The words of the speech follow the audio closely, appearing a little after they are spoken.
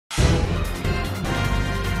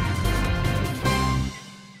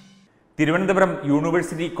Thiruvananthapuram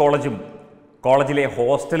university കോളേജും കോളേജിലെ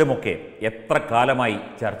ഹോസ്റ്റലുമൊക്കെ എത്ര കാലമായി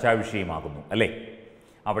ചർച്ചാ വിഷയമാകുന്നു അല്ലേ?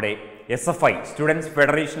 അവിടെ SFI students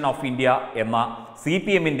federation of India എന്ന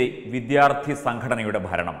CPMന്റെ വിദ്യാർത്ഥി സംഘടനയുടെ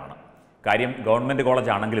ഭരണമാണ്. കാര്യം ഗവൺമെൻറ്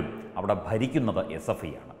കോളേജ് ആണെങ്കിലും അവിടെ ഭരിക്കുന്നത്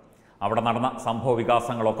SFI ആണ്. അവിടെ നടന്ന സംഭവ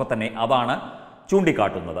വികാസങ്ങളൊക്കെ തന്നെ അതാണ്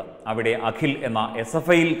ചൂണ്ടിക്കാട്ടുന്നത്. അവിടെ അഖിൽ എന്ന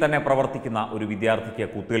SFIയിൽ തന്നെ പ്രവർത്തിക്കുന്ന ഒരു വിദ്യാർത്ഥിക്ക്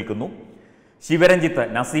കുത്തേൽക്കുന്നു. ശിവരഞ്ജിത്ത്,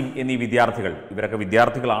 നസീം എന്നീ വിദ്യാർത്ഥികൾ, ഇവരൊക്കെ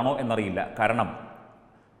വിദ്യാർത്ഥികളാണോ എന്നറിയില്ല, കാരണം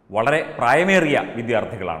വളരെ പ്രായമേറിയ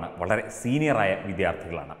വിദ്യാർത്ഥികളാണ്, വളരെ സീനിയറായ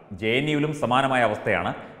വിദ്യാർത്ഥികളാണ്. JNUവിലും സമാനമായ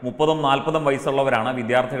അവസ്ഥയാണ്. 30-40 വയസ്സുള്ളവരാണ്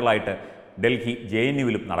വിദ്യാർത്ഥികളായിട്ട് ഡൽഹി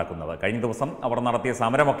JNUവിലും നടക്കുന്നത്. കഴിഞ്ഞ ദിവസം അവർ നടത്തിയ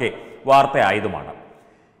സമരമൊക്കെ വാർത്തയായതുമാണ്.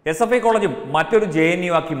 SFI കോളേജും മറ്റൊരു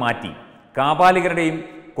JNU ആക്കി മാറ്റി കാപാലികരുടെയും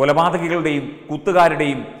കൊലപാതകികളുടെയും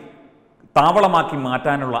കുത്തുകാരുടെയും താവളമാക്കി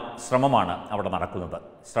മാറ്റാനുള്ള ശ്രമമാണ് അവിടെ നടക്കുന്നത്.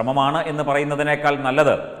 ശ്രമമാണ് എന്ന് പറയുന്നതിനേക്കാൾ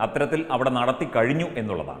നല്ലത് അത്തരത്തിൽ അവിടെ നടത്തി കഴിഞ്ഞു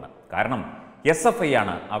എന്നുള്ളതാണ്. കാരണം SFI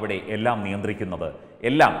ആണ് അവിടെ എല്ലാം നിയന്ത്രിക്കുന്നത്,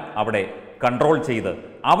 എല്ലാം അവിടെ കൺട്രോൾ ചെയ്ത്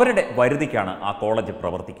അവരുടെ വരുതിക്കാണ് ആ കോളേജ്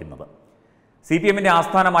പ്രവർത്തിക്കുന്നത്. CPMന്റെ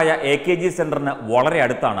ആസ്ഥാനമായ AKG സെൻറ്ററിന് വളരെ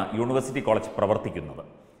അടുത്താണ് യൂണിവേഴ്സിറ്റി കോളേജ് പ്രവർത്തിക്കുന്നത്.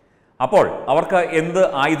 അപ്പോൾ അവർക്ക് എന്ത്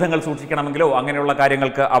ആയുധങ്ങൾ സൂക്ഷിക്കണമെങ്കിലോ അങ്ങനെയുള്ള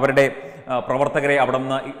കാര്യങ്ങൾക്ക് അവരുടെ പ്രവർത്തകരെ അവിടെ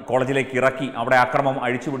നിന്ന് കോളേജിലേക്ക് ഇറക്കി അവിടെ അക്രമം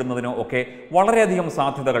അഴിച്ചുവിടുന്നതിനോ ഒക്കെ വളരെയധികം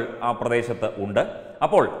സാധ്യതകൾ ആ പ്രദേശത്ത് ഉണ്ട്.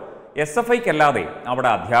 അപ്പോൾ SFIക്കല്ലാതെ അവിടെ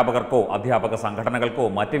അധ്യാപകർക്കോ അധ്യാപക സംഘടനകൾക്കോ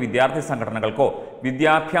മറ്റ് വിദ്യാർത്ഥി സംഘടനകൾക്കോ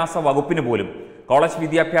വിദ്യാഭ്യാസ വകുപ്പിന് പോലും കോളേജ്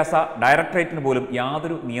വിദ്യാഭ്യാസ ഡയറക്ടറേറ്റിന് പോലും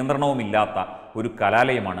യാതൊരു നിയന്ത്രണവുമില്ലാത്ത ഒരു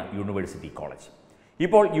കലാലയമാണ് യൂണിവേഴ്സിറ്റി കോളേജ്.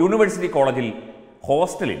 ഇപ്പോൾ യൂണിവേഴ്സിറ്റി കോളേജിൽ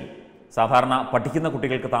ഹോസ്റ്റലിൽ സാധാരണ പഠിക്കുന്ന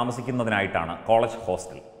കുട്ടികൾക്ക് താമസിക്കുന്നതിനായിട്ടാണ് കോളേജ്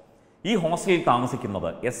ഹോസ്റ്റൽ. ഈ ഹോസ്റ്റലിൽ താമസിക്കുന്നത്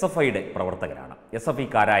SFIയുടെ പ്രവർത്തകരാണ്,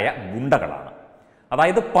 SFIക്കാരായ ഗുണ്ടകളാണ്.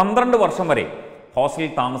 അതായത് 12 വർഷം വരെ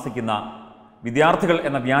ഹോസ്റ്റലിൽ താമസിക്കുന്ന വിദ്യാർത്ഥികൾ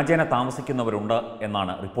എന്ന വ്യാജേന താമസിക്കുന്നവരുണ്ട്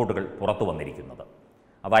എന്നാണ് റിപ്പോർട്ടുകൾ പുറത്തു വന്നിരിക്കുന്നത്.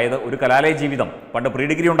 അതായത് ഒരു കലാലയ ജീവിതം പണ്ട് പ്രീ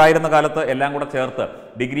ഡിഗ്രി ഉണ്ടായിരുന്ന കാലത്ത് എല്ലാം കൂടെ ചേർത്ത്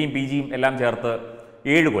ഡിഗ്രിയും PGയും എല്ലാം ചേർത്ത്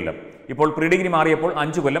 7 കൊല്ലം, ഇപ്പോൾ പ്രീ ഡിഗ്രി മാറിയപ്പോൾ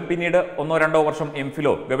 5 കൊല്ലം, പിന്നീട് 1-2 വർഷം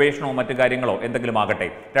MPhilോ ഗവേഷണമോ മറ്റു കാര്യങ്ങളോ എന്തെങ്കിലും ആകട്ടെ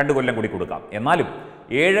 2 കൊല്ലം കൂടി കൊടുക്കാം. എന്നാലും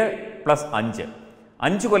 7 +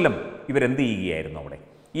 5 കൊല്ലം ഇവരെന്ത് ചെയ്യുകയായിരുന്നു അവിടെ?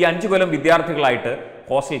 ഈ 5 കൊല്ലം വിദ്യാർത്ഥികളായിട്ട്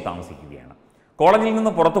ഹോസ്റ്റലിൽ താമസിക്കുകയാണ്. കോളേജിൽ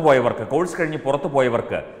നിന്ന് പുറത്തു പോയവർക്ക്, കോഴ്സ് കഴിഞ്ഞ് പുറത്തു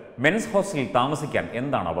പോയവർക്ക് മെൻസ് ഹോസ്റ്റലിൽ താമസിക്കാൻ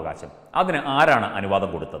എന്താണ് അവകാശം? അതിന് ആരാണ് അനുവാദം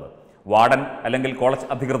കൊടുത്തത്? വാർഡൻ അല്ലെങ്കിൽ കോളേജ്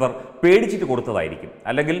അധികൃതർ പേടിച്ചിട്ട് കൊടുത്തതായിരിക്കും,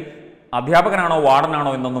 അല്ലെങ്കിൽ അധ്യാപകനാണോ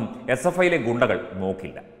വാർഡനാണോ എന്നൊന്നും SFIയിലെ ഗുണ്ടകൾ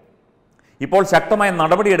നോക്കില്ല. ഇപ്പോൾ ശക്തമായ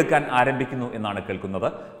നടപടിയെടുക്കാൻ ആരംഭിക്കുന്നു എന്നാണ് കേൾക്കുന്നത്.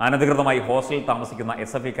 അനധികൃതമായി ഹോസ്റ്റലിൽ താമസിക്കുന്ന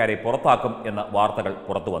SFIക്കാരെ പുറത്താക്കും എന്ന വാർത്തകൾ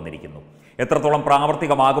പുറത്തു വന്നിരിക്കുന്നു. എത്രത്തോളം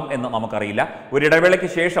പ്രാവർത്തികമാകും എന്ന് നമുക്കറിയില്ല. ഒരിടവേളയ്ക്ക്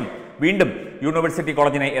ശേഷം വീണ്ടും യൂണിവേഴ്സിറ്റി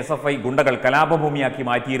കോളേജിനെ SFI ഗുണ്ടകൾ കലാപഭൂമിയാക്കി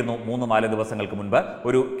മാറ്റിയിരുന്നു. 3-4 ദിവസങ്ങൾക്ക് മുൻപ്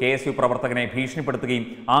ഒരു KSU പ്രവർത്തകനെ ഭീഷണിപ്പെടുത്തുകയും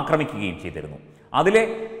ആക്രമിക്കുകയും ചെയ്തിരുന്നു. അതിലെ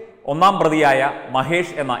 1-ാം പ്രതിയായ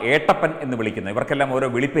മഹേഷ് എന്ന ഏട്ടപ്പൻ എന്ന് വിളിക്കുന്ന, ഇവർക്കെല്ലാം ഓരോ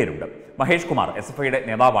വിളിപ്പേരുണ്ട്. മഹേഷ് കുമാർ SFIയുടെ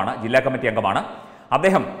നേതാവാണ്, ജില്ലാ കമ്മിറ്റി അംഗമാണ്.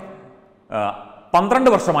 അദ്ദേഹം 12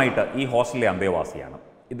 വർഷമായിട്ട് ഈ ഹോസ്റ്റലിലെ അന്തേവാസിയാണ്.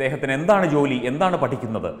 ഇദ്ദേഹത്തിന് എന്താണ് ജോലി, എന്താണ്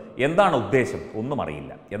പഠിക്കുന്നത്, എന്താണ് ഉദ്ദേശം ഒന്നും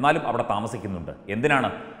അറിയില്ല. എന്നാലും അവിടെ താമസിക്കുന്നുണ്ട്. എന്തിനാണ്?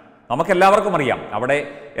 നമുക്കെല്ലാവർക്കും അറിയാം, അവിടെ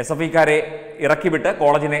SFIക്കാരെ ഇറക്കിവിട്ട്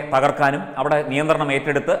കോളേജിനെ തകർക്കാനും അവിടെ നിയന്ത്രണം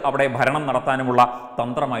ഏറ്റെടുത്ത് അവിടെ ഭരണം നടത്താനുമുള്ള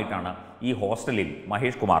തന്ത്രമായിട്ടാണ് ഈ ഹോസ്റ്റലിൽ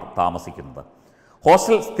മഹേഷ് കുമാർ താമസിക്കുന്നത്.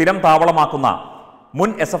 ഹോസ്റ്റൽ സ്ഥിരം താവളമാക്കുന്ന മുൻ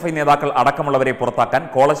SFI നേതാക്കൾ അടക്കമുള്ളവരെ പുറത്താക്കാൻ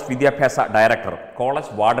കോളേജ് വിദ്യാഭ്യാസ ഡയറക്ടർ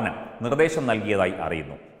കോളേജ് വാർഡന് നിർദ്ദേശം നൽകിയതായി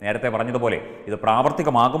അറിയുന്നു. നേരത്തെ പറഞ്ഞതുപോലെ ഇത്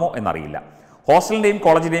പ്രാവർത്തികമാകുമോ എന്നറിയില്ല. ഹോസ്റ്റലിൻ്റെയും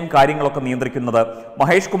കോളേജിൻ്റെയും കാര്യങ്ങളൊക്കെ നിയന്ത്രിക്കുന്നത്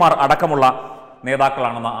മഹേഷ് കുമാർ അടക്കമുള്ള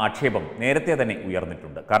നേതാക്കളാണെന്ന ആക്ഷേപം നേരത്തെ തന്നെ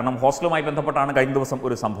ഉയർന്നിട്ടുണ്ട്. കാരണം ഹോസ്റ്റലുമായി ബന്ധപ്പെട്ടാണ് കഴിഞ്ഞ ദിവസം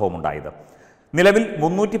ഒരു സംഭവം ഉണ്ടായത്. നിലവിൽ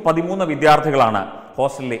 313 വിദ്യാർത്ഥികളാണ്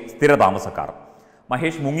ഹോസ്റ്റലിലെ സ്ഥിര താമസക്കാർ.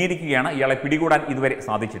 മഹേഷ് മുങ്ങിയിരിക്കുകയാണ്. ഇയാളെ പിടികൂടാൻ ഇതുവരെ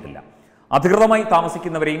സാധിച്ചിട്ടില്ല. അധികൃതമായി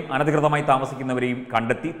താമസിക്കുന്നവരെയും അനധികൃതമായി താമസിക്കുന്നവരെയും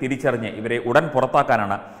കണ്ടെത്തി തിരിച്ചറിഞ്ഞ് ഇവരെ ഉടൻ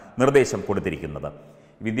പുറത്താക്കാനാണ് നിർദ്ദേശം കൊടുത്തിരിക്കുന്നത്.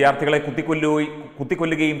 വിദ്യാർത്ഥികളെ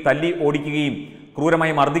കുത്തിക്കൊല്ലുകയും തല്ലി ഓടിക്കുകയും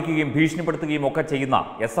ക്രൂരമായി മർദ്ദിക്കുകയും ഭീഷണിപ്പെടുത്തുകയും ഒക്കെ ചെയ്യുന്ന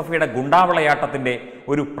SFIയുടെ ഗുണ്ടാവിളയാട്ടത്തിൻ്റെ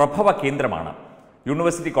ഒരു പ്രഭവ കേന്ദ്രമാണ്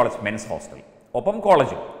യൂണിവേഴ്സിറ്റി കോളേജ് മെൻസ് ഹോസ്റ്റൽ. ഒപ്പം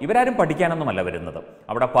കോളേജും ഇവരാരും പഠിക്കാനൊന്നുമല്ല വരുന്നത്.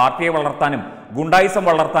 അവിടെ പാർട്ടിയെ വളർത്താനും ഗുണ്ടായിസം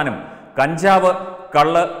വളർത്താനും കഞ്ചാവ്,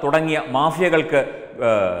 കള്ള് തുടങ്ങിയ മാഫിയകൾക്ക്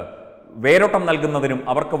വേരോട്ടം നൽകുന്നതിനും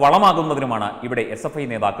അവർക്ക് വളമാകുന്നതിനുമാണ് ഇവിടെ SFI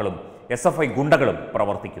നേതാക്കളും SFI ഗുണ്ടകളും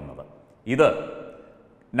പ്രവർത്തിക്കുന്നത്. ഇത്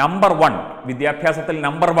നമ്പർ 1 വിദ്യാഭ്യാസത്തിൽ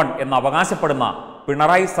നമ്പർ 1 എന്ന് അവകാശപ്പെടുന്ന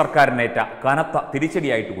പിണറായി സർക്കാരിനേറ്റ കനത്ത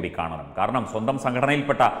തിരിച്ചടിയായിട്ട് കൂടി കാണണം. കാരണം സ്വന്തം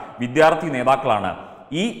സംഘടനയിൽപ്പെട്ട വിദ്യാർത്ഥി നേതാക്കളാണ്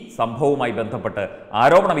ഈ സംഭവവുമായി ബന്ധപ്പെട്ട്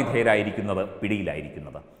ആരോപണ വിധേയരായിരിക്കുന്നത്,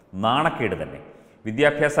 പിടിയിലായിരിക്കുന്നത്. നാണക്കേട് തന്നെ.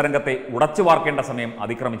 വിദ്യാഭ്യാസ രംഗത്തെ ഉടച്ചു വാർക്കേണ്ട സമയം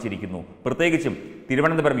അതിക്രമിച്ചിരിക്കുന്നു. പ്രത്യേകിച്ചും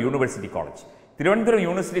Thiruvananthapuram university college. Thiruvananthapuram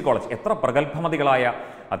university college എത്ര പ്രഗത്ഭമതികളായ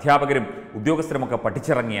അധ്യാപകരും ഉദ്യോഗസ്ഥരുമൊക്കെ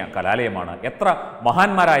പഠിച്ചിറങ്ങിയ കലാലയമാണ്. എത്ര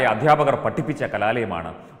മഹാന്മാരായ അധ്യാപകർ പഠിപ്പിച്ച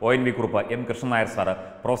കലാലയമാണ്. ONV Kurup, M Krishnan Nair sir,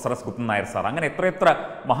 professor S Guptan Nair sir, അങ്ങനെ എത്രയെത്ര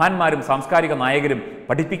മഹാന്മാരും സാംസ്കാരിക നായകരും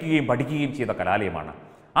പഠിപ്പിക്കുകയും പഠിക്കുകയും ചെയ്ത കലാലയമാണ്.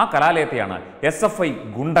 ആ കലാലയത്തെയാണ് SFI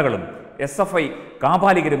ഗുണ്ടകളും SFI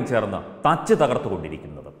കാപാലികരും ചേർന്ന് തച്ച്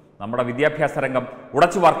തകർത്തുകൊണ്ടിരിക്കുന്നത്. നമ്മുടെ വിദ്യാഭ്യാസ രംഗം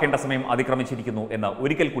ഉടച്ചു വാർക്കേണ്ട സമയം അതിക്രമിച്ചിരിക്കുന്നു എന്ന്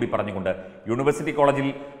ഒരിക്കൽ കൂടി പറഞ്ഞുകൊണ്ട് യൂണിവേഴ്സിറ്റി കോളേജിൽ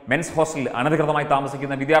മെൻസ് ഹോസ്റ്റലിൽ അനധികൃതമായി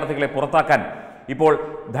താമസിക്കുന്ന വിദ്യാർത്ഥികളെ പുറത്താക്കാൻ ഇപ്പോൾ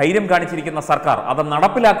ധൈര്യം കാണിച്ചിരിക്കുന്ന സർക്കാർ അത്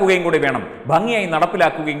നടപ്പിലാക്കുകയും കൂടി വേണം, ഭംഗിയായി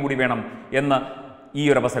നടപ്പിലാക്കുകയും കൂടി വേണം എന്ന് ഈ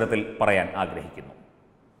ഒരു അവസരത്തിൽ പറയാൻ ആഗ്രഹിക്കുന്നു.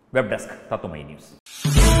 Web desk Tatwamayi news.